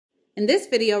In this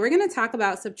video, we're going to talk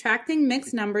about subtracting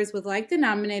mixed numbers with like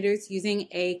denominators using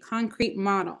a concrete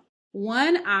model.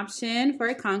 One option for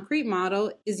a concrete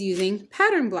model is using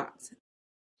pattern blocks.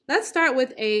 Let's start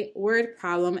with a word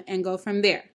problem and go from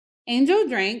there. Angel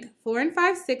drank 4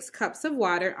 5/6 cups of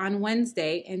water on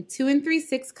Wednesday and 2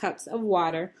 3/6 cups of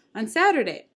water on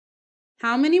Saturday.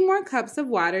 How many more cups of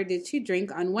water did she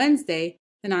drink on Wednesday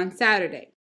than on Saturday?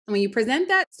 And when you present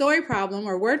that story problem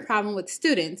or word problem with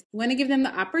students, you want to give them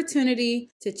the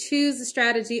opportunity to choose a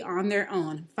strategy on their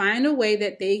own. Find a way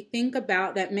that they think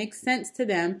about that makes sense to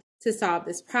them to solve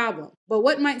this problem. But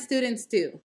what might students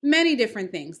do? Many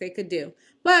different things they could do.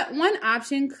 But one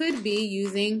option could be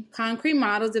using concrete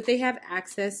models if they have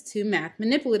access to math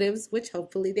manipulatives, which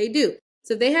hopefully they do.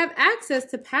 So if they have access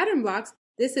to pattern blocks,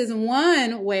 this is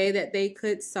one way that they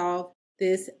could solve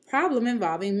this problem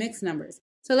involving mixed numbers.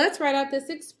 So let's write out this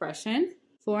expression,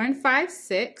 4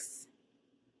 5/6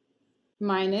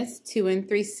 minus 2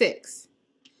 3/6.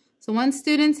 So once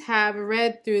students have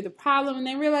read through the problem and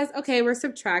they realize, okay, we're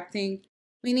subtracting,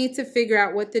 we need to figure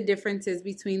out what the difference is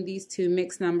between these two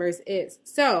mixed numbers is.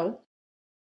 So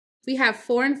we have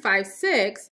 4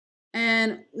 5/6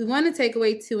 and we want to take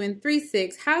away 2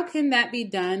 3/6. How can that be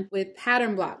done with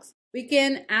pattern blocks? We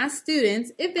can ask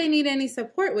students if they need any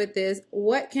support with this,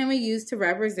 what can we use to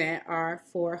represent our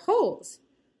 4 holes?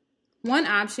 One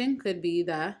option could be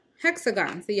the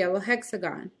hexagons, the yellow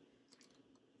hexagon.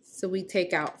 So we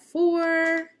take out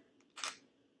 4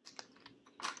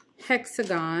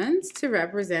 hexagons to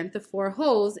represent the 4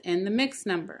 holes in the mixed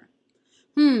number.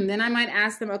 Then I might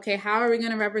ask them, okay, how are we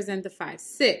going to represent the 5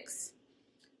 6?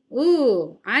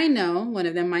 Ooh, I know, one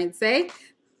of them might say,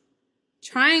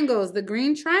 triangles, the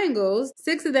green triangles,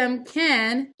 6 of them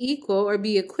can equal or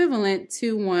be equivalent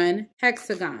to 1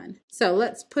 hexagon. So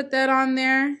let's put that on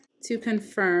there to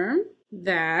confirm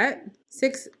that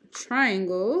 6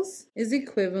 triangles is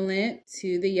equivalent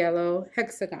to the yellow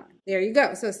hexagon. There you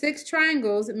go. So 6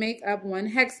 triangles make up 1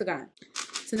 hexagon.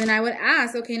 So then I would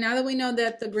ask, okay, now that we know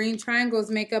that the green triangles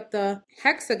make up the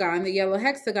hexagon, the yellow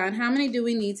hexagon, how many do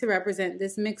we need to represent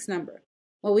this mixed number?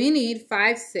 Well, we need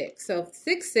 5 6. So if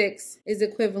 6 6 is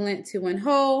equivalent to 1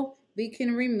 whole, we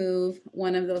can remove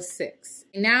one of those 6.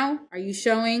 Now, are you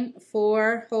showing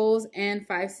 4 holes and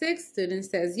 5 6? Student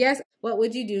says yes. What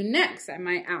would you do next? I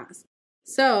might ask.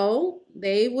 So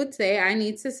they would say, I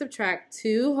need to subtract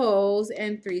 2 holes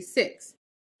and 3 6.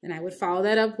 And I would follow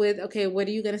that up with, okay, what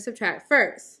are you going to subtract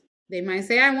first? They might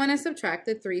say, I want to subtract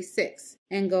the 3 6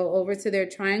 and go over to their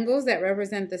triangles that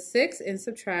represent the 6 and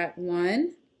subtract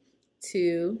 1,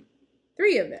 2,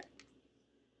 3 of them.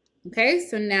 Okay,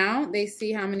 so now they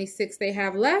see how many 6 they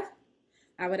have left.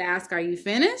 I would ask, are you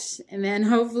finished? And then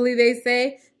hopefully they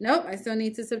say, nope, I still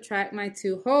need to subtract my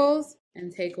 2 holes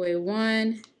and take away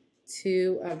 1,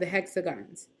 2 of the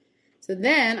hexagons. So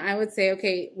then I would say,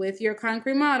 okay, with your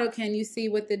concrete model, can you see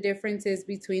what the difference is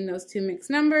between those two mixed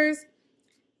numbers?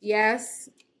 Yes,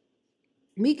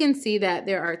 we can see that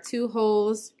there are 2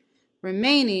 holes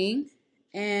remaining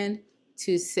and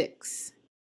 2 6.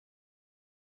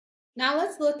 Now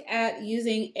let's look at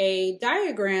using a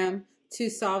diagram to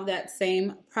solve that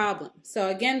same problem. So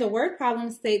again, the word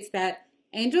problem states that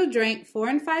Angel drank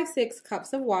 4 5/6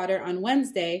 cups of water on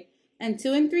Wednesday and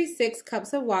 2 3/6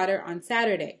 cups of water on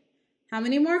Saturday. How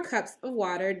many more cups of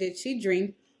water did she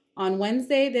drink on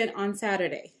Wednesday than on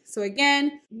Saturday? So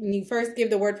again, when you first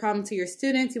give the word problem to your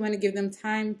students, you want to give them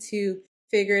time to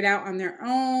figure it out on their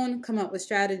own, come up with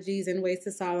strategies and ways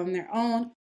to solve on their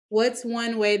own. What's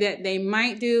one way that they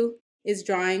might do is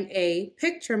drawing a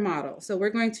picture model. So we're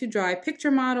going to draw a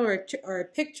picture model or a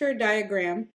picture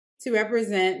diagram to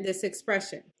represent this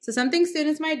expression. So something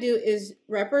students might do is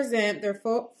represent their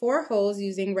 4 holes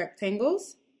using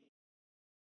rectangles.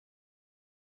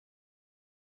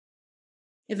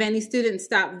 If any students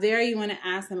stop there, you want to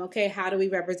ask them, okay, how do we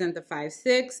represent the 5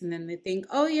 6? And then they think,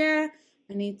 oh yeah,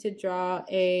 I need to draw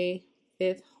a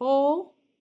 5th hole.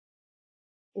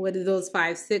 What do those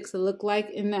 5 6 look like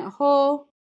in that hole?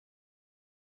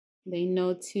 They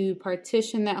know to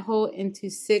partition that hole into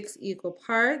 6 equal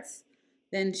parts,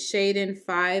 then shade in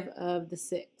 5 of the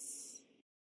 6.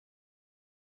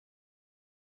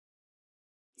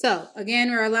 So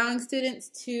again, we're allowing students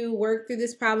to work through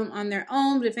this problem on their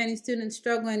own, but if any students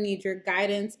struggle and need your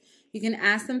guidance, you can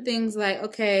ask them things like,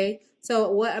 okay,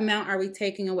 so what amount are we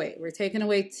taking away? We're taking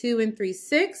away 2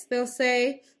 3/6, they'll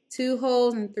say, 2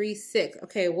 holes and 3 6.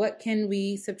 Okay, what can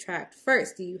we subtract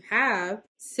first? Do you have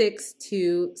 6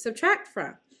 to subtract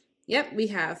from? Yep, we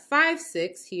have 5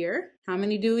 6 here. How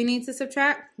many do we need to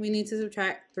subtract? We need to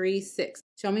subtract 3 6.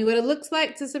 Show me what it looks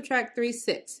like to subtract 3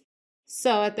 6.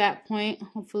 So at that point,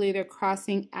 hopefully they're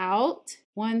crossing out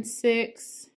 1,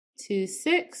 6, 2,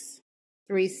 6,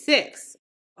 3, 6.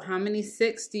 How many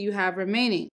 6 do you have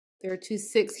remaining? There are 2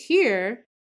 6 here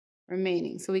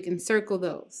remaining, so we can circle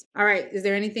those. All right, is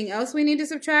there anything else we need to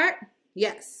subtract?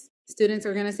 Yes. Students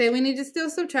are going to say we need to still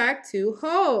subtract 2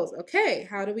 wholes. Okay,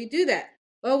 how do we do that?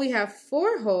 Well, we have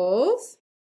 4 wholes,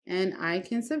 and I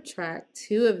can subtract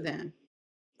 2 of them.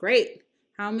 Great.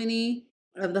 How many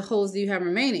of the wholes do you have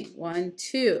remaining? 1,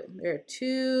 2. There are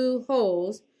 2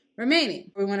 wholes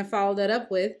remaining. We want to follow that up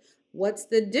with, what's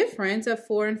the difference of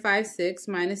 4 and 5, 6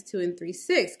 minus 2 and 3,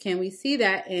 6? Can we see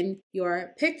that in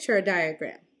your picture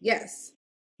diagram? Yes.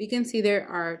 We can see there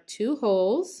are 2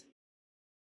 wholes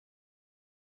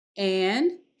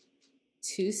and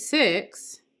 2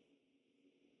 6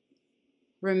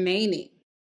 remaining.